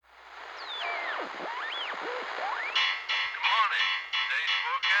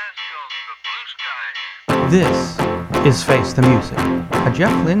This is Face the Music, a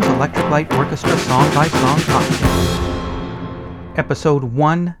Jeff Lynne's Electric Light Orchestra song-by-song podcast. Episode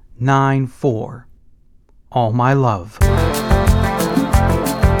 194, All My Love.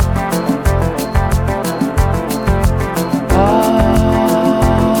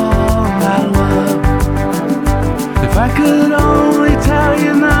 If I could only tell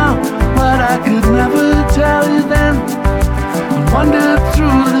you now what I could never tell you then, and wander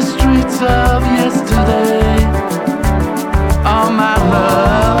through the streets of yesterday. All my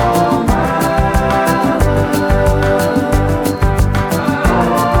love,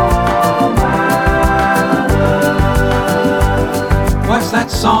 all my love. What's that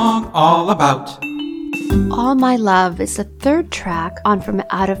song all about? All My Love is the third track on From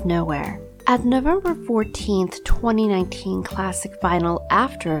Out of Nowhere. At the November 14th, 2019 Classic Vinyl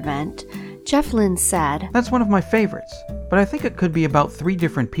After event, Jeff Lynne said, That's one of my favorites, but I think it could be about 3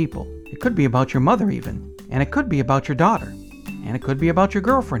 different people. It could be about your mother even, and it could be about your daughter, and it could be about your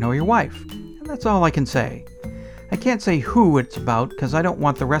girlfriend or your wife, and that's all I can say. I can't say who it's about because I don't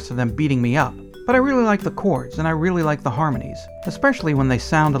want the rest of them beating me up, but I really like the chords and I really like the harmonies, especially when they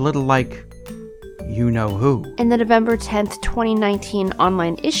sound a little like you know who. In the November 10th, 2019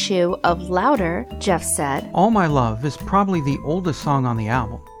 online issue of Louder, Jeff said, All My Love is probably the oldest song on the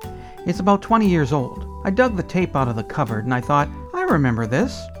album. It's about 20 years old. I dug the tape out of the cupboard and I thought, I remember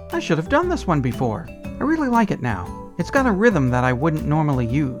this. I should have done this one before. I really like it now. It's got a rhythm that I wouldn't normally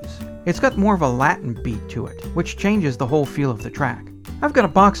use. It's got more of a Latin beat to it, which changes the whole feel of the track. I've got a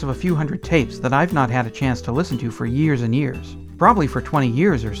box of a few hundred tapes that I've not had a chance to listen to for years and years. Probably for 20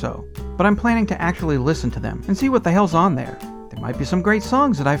 years or so. But I'm planning to actually listen to them and see what the hell's on there. There might be some great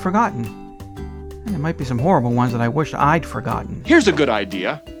songs that I've forgotten. And there might be some horrible ones that I wish I'd forgotten. Here's a good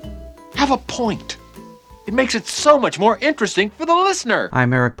idea. Have a point. It makes it so much more interesting for the listener.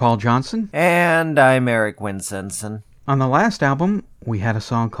 I'm Eric Paul Johnson. And I'm Eric Winsenson. On the last album, we had a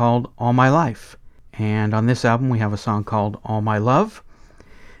song called All My Life. And on this album, we have a song called All My Love.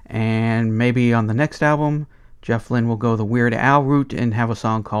 And maybe on the next album, Jeff Lynne will go the Weird Al route and have a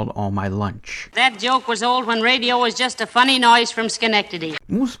song called All My Lunch. That joke was old when radio was just a funny noise from Schenectady.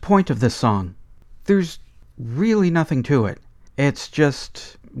 What's the point of this song? There's really nothing to it. It's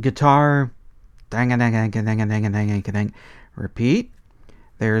just guitar, dang-a-dang-a-dang-a-dang-a-dang-a-dang, repeat.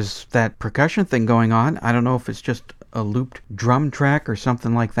 There's that percussion thing going on. I don't know if it's just a looped drum track or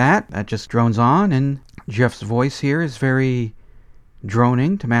something like that. That just drones on, and Jeff's voice here is very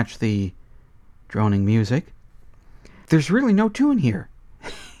droning to match the droning music. There's really no tune here.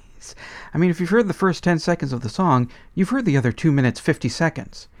 I mean, if you've heard the first 10 seconds of the song, you've heard the other 2 minutes, 50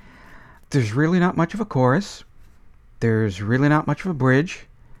 seconds. There's really not much of a chorus. There's really not much of a bridge.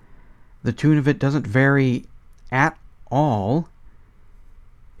 The tune of it doesn't vary at all.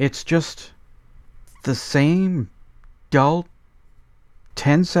 It's just the same dull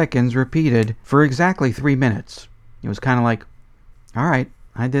 10 seconds repeated for exactly 3 minutes. It was kind of like, all right,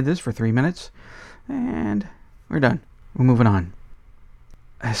 I did this for 3 minutes, and we're done. We're moving on.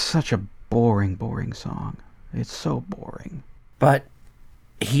 It's such a boring song. It's so boring. But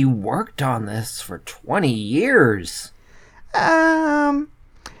he worked on this for 20 years. I'm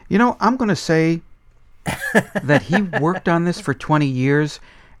going to say that he worked on this for 20 years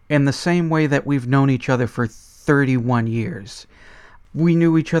in the same way that we've known each other for 31 years. We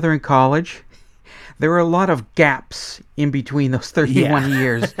knew each other in college. There were a lot of gaps in between those 31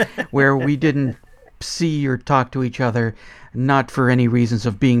 years where we didn't see or talk to each other, not for any reasons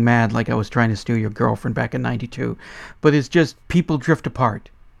of being mad like I was trying to steal your girlfriend back in 92, but it's just people drift apart,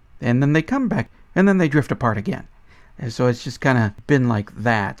 and then they come back, and then they drift apart again. And so it's just kind of been like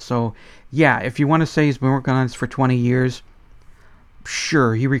that. So yeah, if you want to say he's been working on this for 20 years,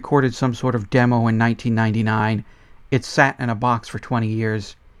 sure, he recorded some sort of demo in 1999. It sat in a box for 20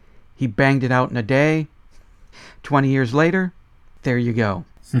 years. He banged it out in a day. 20 years later, there you go.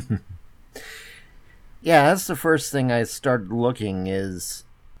 Yeah, that's the first thing I started looking is,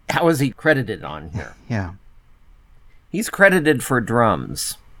 how is he credited on here? Yeah. He's credited for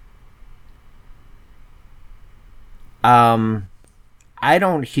drums. I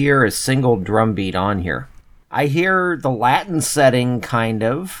don't hear a single drum beat on here. I hear the Latin setting, kind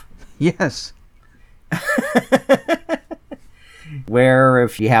of. Yes. Where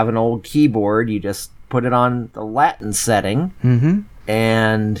if you have an old keyboard, you just put it on the Latin setting,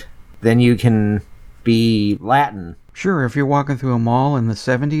 and then you can be Latin. Sure, if you're walking through a mall in the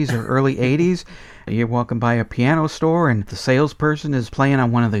 70s or early 80s, you're walking by a piano store and the salesperson is playing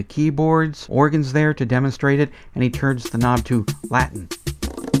on one of the keyboards, organs there to demonstrate it, and he turns the knob to Latin.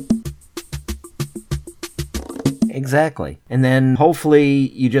 exactly. And then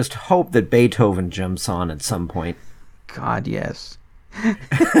hopefully you just hope that Beethoven jumps on at some point. God, yes.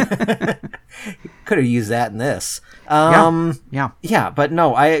 Could have used that in this. Yeah. But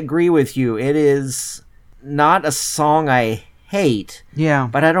no, I agree with you. It is not a song I hate. Yeah.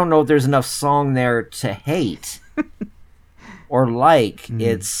 But I don't know if there's enough song there to hate or like.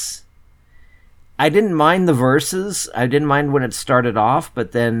 I didn't mind the verses. I didn't mind when it started off,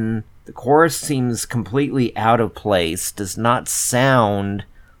 but then the chorus seems completely out of place. Does not sound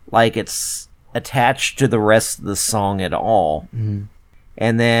like it's attached to the rest of the song at all.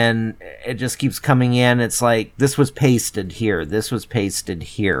 And then it just keeps coming in. It's like, this was pasted here. This was pasted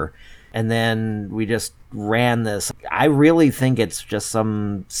here. And then we just ran this. I really think it's just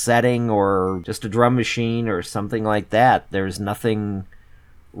some setting or just a drum machine or something like that. There's nothing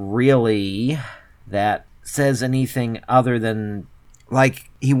really that says anything other than, like,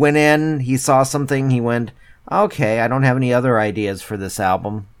 he went in, he saw something, he went, okay, I don't have any other ideas for this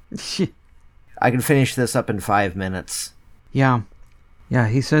album. I can finish this up in 5 minutes. Yeah. Yeah,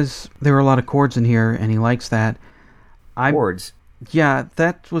 he says there are a lot of chords in here, and he likes that. Chords? Yeah,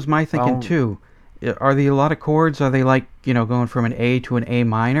 that was my thinking, too. Are they a lot of chords? Are they like, going from an A to an A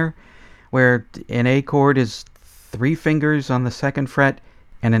minor, where an A chord is 3 fingers on the 2nd fret,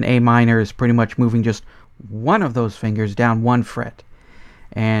 and an A minor is pretty much moving just one of those fingers down 1 fret.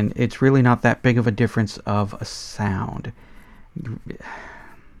 And it's really not that big of a difference of a sound.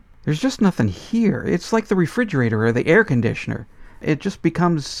 There's just nothing here. It's like the refrigerator or the air conditioner. It just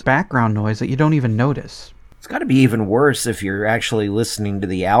becomes background noise that you don't even notice. It's got to be even worse if you're actually listening to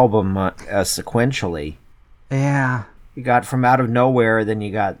the album sequentially. Yeah. You got From Out of Nowhere, then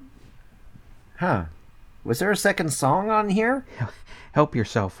you got... Was there a second song on here? Help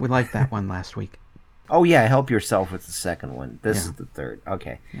Yourself. We liked that one last week. Oh, yeah, Help Yourself was the second one. This is the third.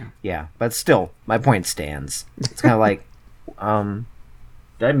 Okay. Yeah, but still, my point stands. It's kind of like,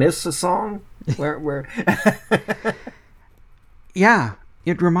 did I miss a song? Where? Yeah,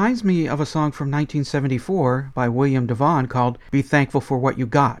 it reminds me of a song from 1974 by William DeVaughn called Be Thankful for What You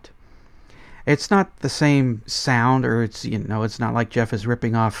Got. It's not the same sound, or it's not like Jeff is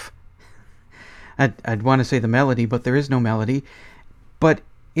ripping off, I'd want to say the melody, but there is no melody. But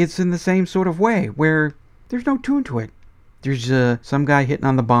it's in the same sort of way, where there's no tune to it. There's some guy hitting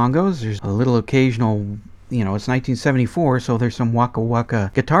on the bongos, there's a little occasional, it's 1974, so there's some waka waka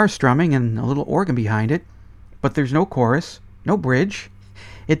guitar strumming and a little organ behind it, but there's no chorus, no bridge.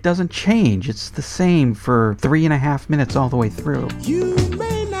 It doesn't change. It's the same for 3.5 minutes all the way through. You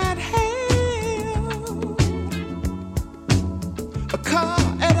may not have a car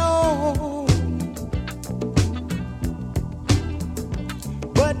at all,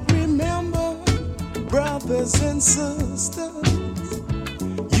 but remember, brothers and sisters,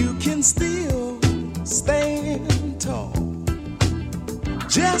 you can still stand tall.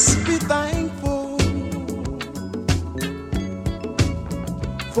 Just be thankful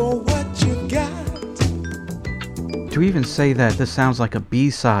for what you got. To even say that this sounds like a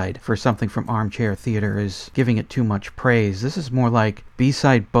B-side for something from Armchair Theater is giving it too much praise. This is more like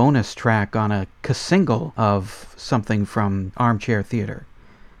B-side bonus track on a single of something from Armchair Theater.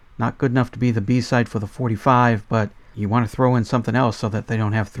 Not good enough to be the B-side for the 45, but you want to throw in something else so that they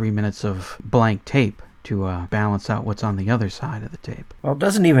don't have 3 minutes of blank tape to balance out what's on the other side of the tape. Well, it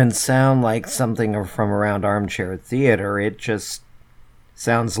doesn't even sound like something from around Armchair Theater. It just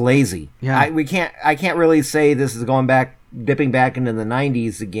sounds lazy. Yeah. I can't really say this is dipping back into the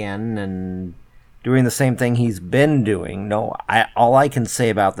 90s again and doing the same thing he's been doing. No, all I can say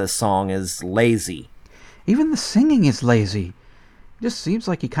about this song is lazy. Even the singing is lazy. It just seems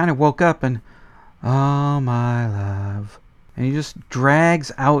like he kind of woke up and, oh my love, and he just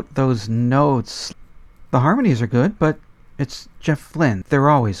drags out those notes. The harmonies are good, but it's Jeff Flynn. They're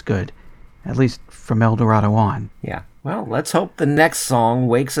always good, at least from El Dorado on. Yeah. Well, let's hope the next song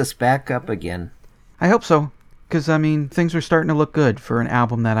wakes us back up again. I hope so, because, things are starting to look good for an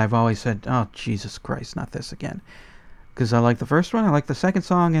album that I've always said, oh, Jesus Christ, not this again. Because I like the first one, I like the second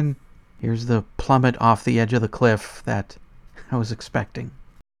song, and here's the plummet off the edge of the cliff that I was expecting.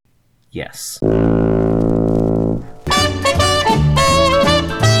 Yes.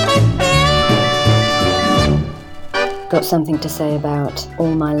 Got something to say about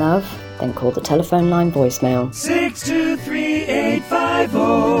All My Love? Then call the telephone line voicemail.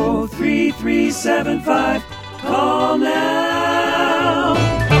 623-850-3375. Call now.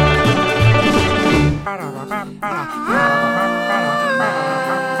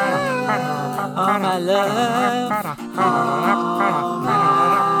 All my love.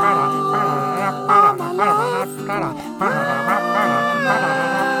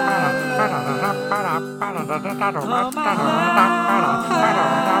 Well,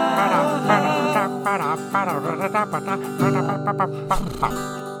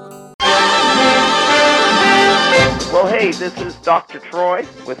 hey, this is Dr. Troy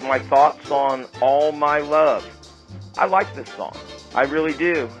with my thoughts on All My Love. I like this song. I really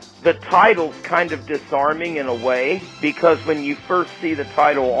do. The title's kind of disarming in a way, because when you first see the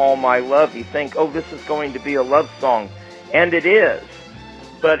title All My Love, you think, oh, this is going to be a love song. And it is.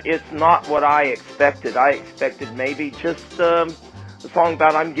 But it's not what I expected. I expected maybe just a song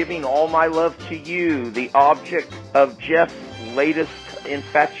about I'm giving all my love to you, the object of Jeff's latest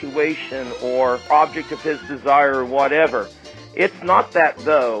infatuation or object of his desire or whatever. It's not that,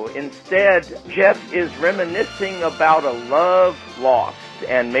 though. Instead, Jeff is reminiscing about a love lost.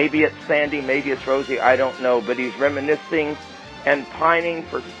 And maybe it's Sandy, maybe it's Rosie, I don't know. But he's reminiscing and pining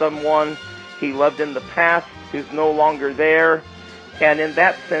for someone he loved in the past who's no longer there. And in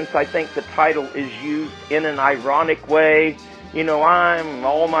that sense, I think the title is used in an ironic way. You know, I'm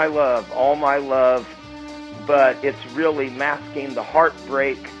all my love, but it's really masking the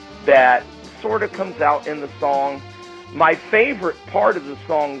heartbreak that sort of comes out in the song. My favorite part of the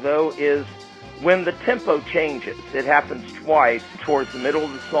song, though, is when the tempo changes. It happens twice, towards the middle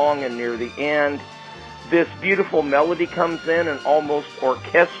of the song and near the end. This beautiful melody comes in, an almost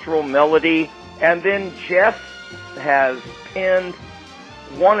orchestral melody, and then Jeff has penned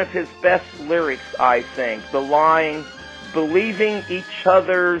one of his best lyrics, I think, the line, believing each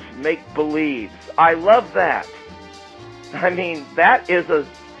other's make-believes. I love that. I mean, that is a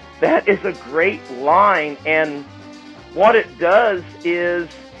great line, and what it does is,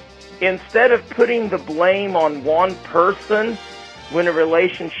 instead of putting the blame on one person when a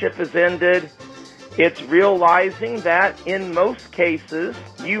relationship is ended, it's realizing that in most cases,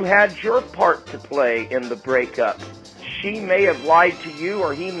 you had your part to play in the breakup. She may have lied to you,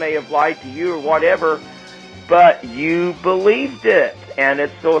 or he may have lied to you, or whatever, but you believed it. And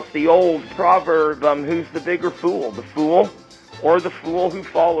it's the old proverb, who's the bigger fool, the fool or the fool who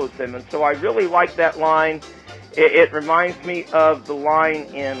follows him? And so I really like that line. It reminds me of the line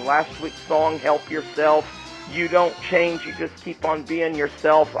in last week's song, Help Yourself. You don't change, you just keep on being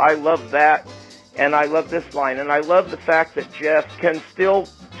yourself. I love that, and I love this line. And I love the fact that Jeff can still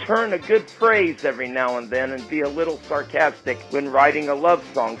turn a good phrase every now and then and be a little sarcastic when writing a love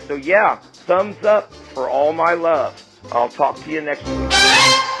song. So yeah, thumbs up for All My Love. I'll talk to you next week.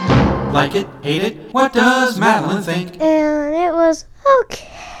 Like it, hate it, what does Madeline think? And it was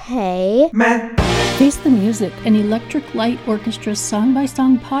okay. Face the Music, an Electric Light Orchestra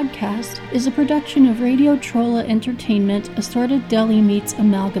song-by-song podcast, is a production of Radio Trolla Entertainment, Assorted Deli Meats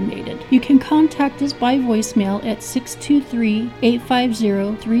Amalgamated. You can contact us by voicemail at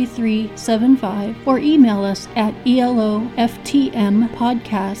 623-850-3375 or email us at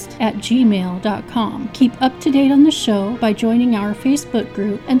eloftmpodcast@gmail.com. Keep up to date on the show by joining our Facebook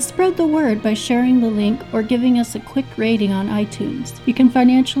group and spread the word by sharing the link or giving us a quick rating on iTunes. You can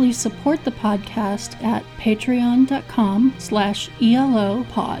financially support the podcast at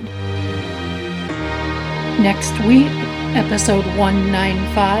patreon.com/elopod. Next week, episode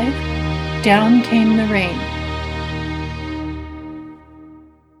 195, Down Came the Rain.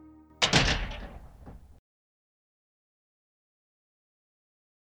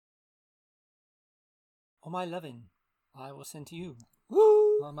 All my loving, I will send to you.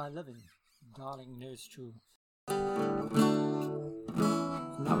 Woo! All my loving, darling, knows true.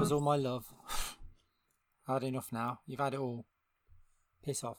 And that was all my love. Had enough now. You've had it all. Piss off.